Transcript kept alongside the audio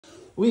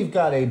We've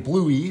got a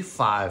Bluey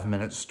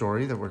 5-minute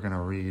story that we're going to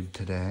read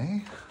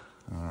today.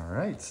 All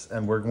right,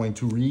 and we're going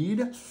to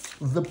read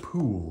The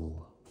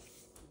Pool.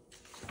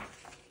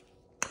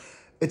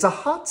 It's a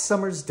hot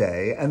summer's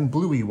day, and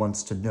Bluey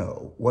wants to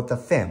know what the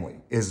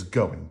family is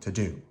going to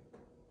do.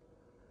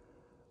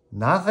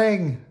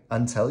 Nothing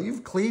until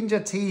you've cleaned your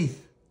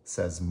teeth,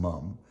 says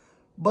Mum,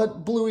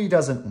 but Bluey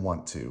doesn't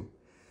want to.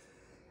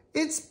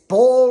 It's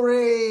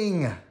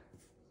boring.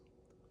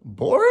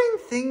 Boring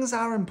things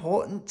are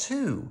important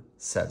too,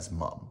 says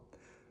Mum.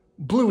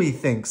 Bluey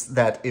thinks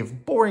that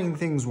if boring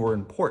things were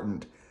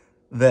important,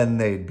 then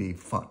they'd be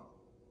fun.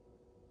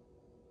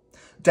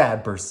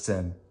 Dad bursts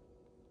in.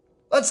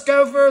 Let's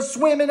go for a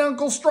swim in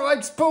Uncle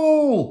Stripe's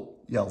pool,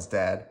 yells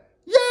Dad.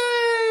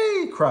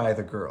 Yay, cry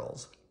the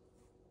girls.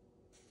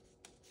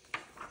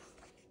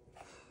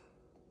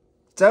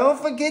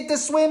 Don't forget the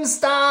swim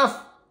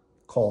stuff,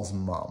 calls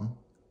Mum.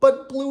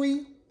 But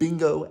Bluey,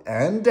 Bingo,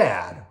 and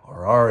Dad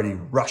are already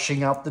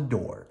rushing out the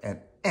door and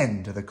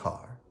into the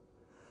car.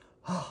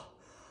 Oh,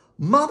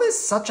 Mum is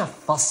such a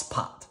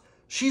fusspot.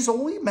 She's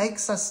only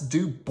makes us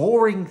do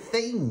boring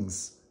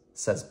things,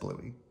 says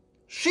Bluey.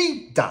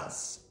 She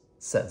does,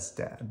 says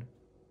Dad.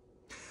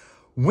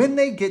 When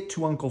they get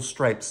to Uncle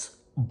Stripe's,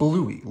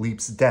 Bluey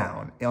leaps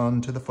down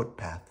onto the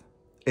footpath.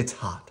 It's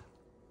hot.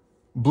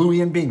 Bluey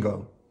and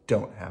Bingo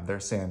don't have their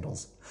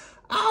sandals.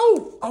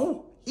 Ow!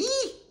 Oh!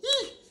 Ee!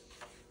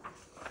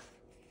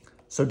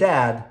 So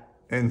Dad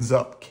ends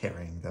up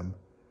carrying them.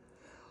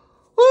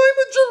 I'm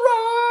a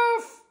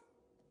giraffe!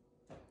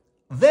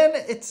 Then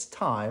it's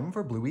time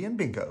for Bluey and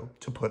Bingo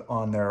to put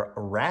on their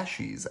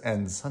rashies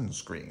and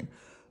sunscreen.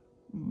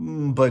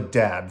 But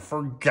Dad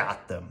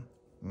forgot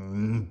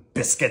them.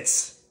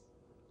 Biscuits.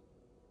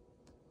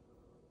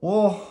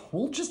 Well,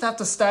 we'll just have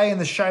to stay in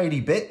the shady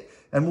bit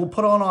and we'll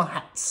put on our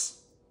hats.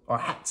 Our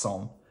hats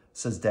on,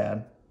 says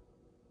Dad.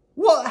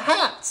 What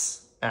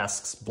hats?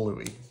 Asks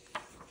Bluey.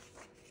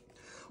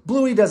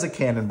 Bluey does a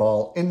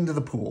cannonball into the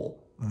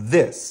pool.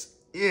 This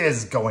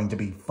is going to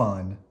be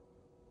fun.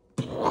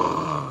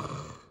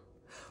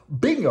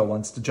 Bingo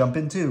wants to jump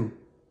in too.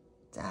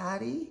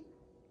 Daddy,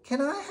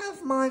 can I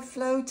have my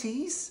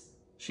floaties?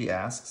 She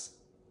asks.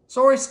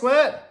 Sorry,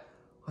 Squirt,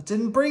 I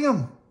didn't bring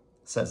them,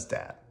 says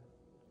Dad.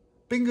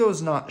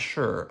 Bingo's not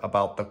sure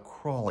about the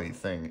crawly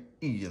thing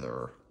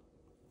either.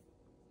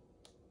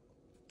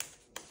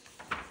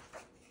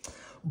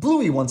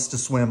 Bluey wants to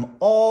swim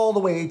all the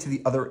way to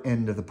the other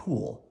end of the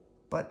pool,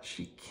 but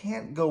she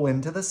can't go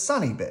into the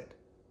sunny bit.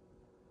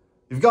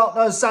 You've got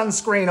no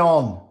sunscreen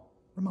on,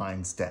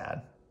 reminds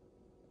Dad.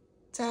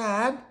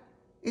 Dad,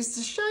 is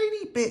the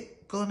shady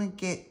bit gonna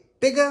get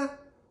bigger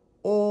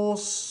or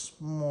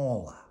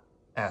smaller?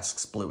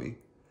 Asks Bluey.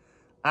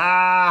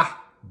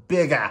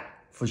 Bigger,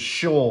 for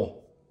sure,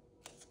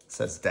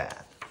 says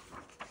Dad.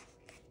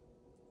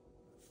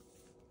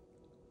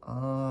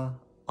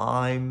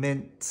 I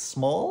meant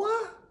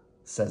smaller,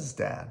 says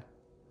Dad.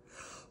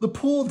 The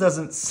pool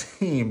doesn't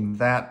seem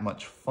that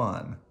much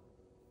fun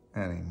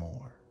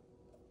anymore.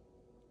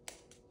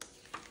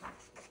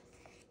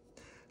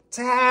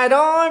 Dad,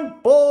 I'm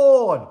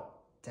bored.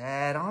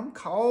 Dad, I'm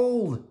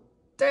cold.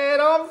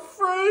 Dad, I'm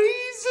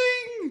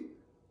freezing.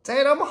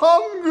 Dad, I'm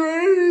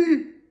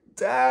hungry.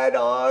 Dad,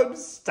 I'm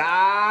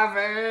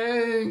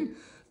starving.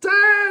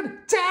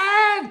 Dad,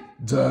 Dad,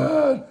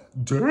 Dad,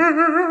 Dad,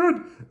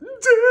 Dad.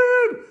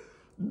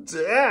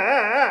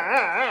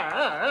 Dad!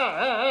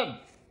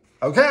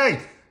 Okay,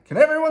 can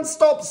everyone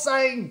stop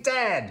saying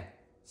Dad?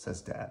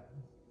 Says Dad.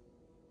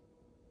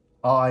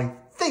 I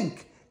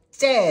think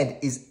Dad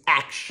is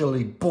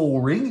actually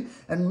boring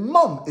and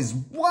Mum is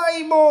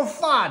way more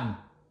fun,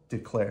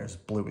 declares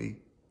Bluey.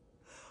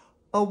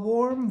 A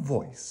warm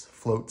voice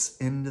floats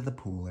into the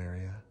pool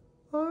area.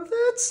 Oh,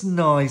 that's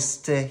nice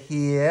to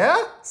hear,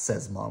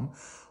 says Mum.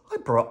 I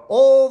brought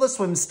all the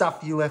swim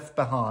stuff you left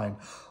behind.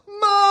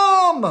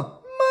 Mum!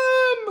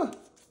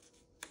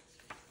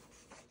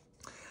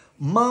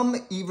 Mum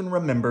even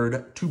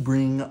remembered to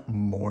bring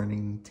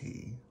morning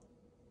tea.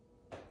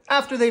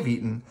 After they've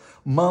eaten,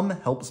 Mum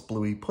helps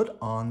Bluey put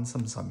on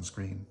some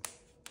sunscreen.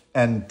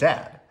 And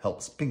Dad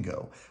helps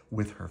Bingo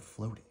with her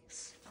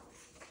floaties.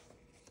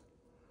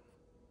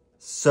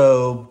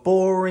 So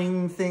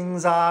boring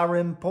things are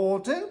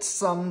important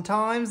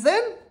sometimes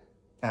then?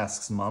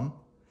 Asks Mum.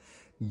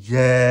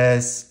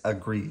 Yes,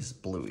 agrees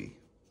Bluey.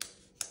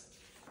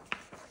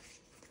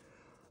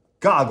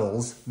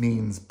 Goggles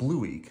means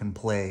Bluey can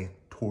play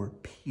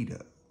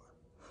torpedo.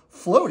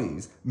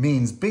 Floaties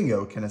means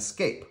Bingo can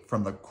escape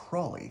from the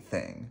crawly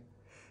thing.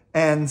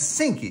 And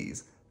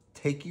Sinkies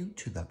take you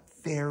to the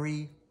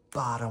very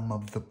bottom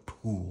of the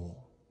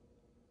pool,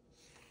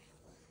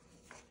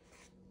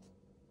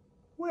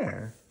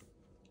 where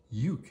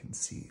you can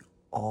see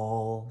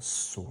all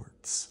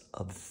sorts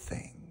of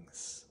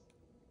things.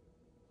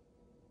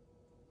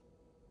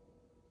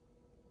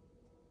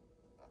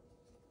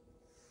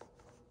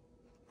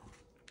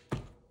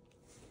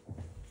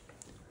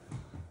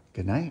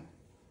 Good night.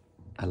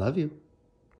 I love you.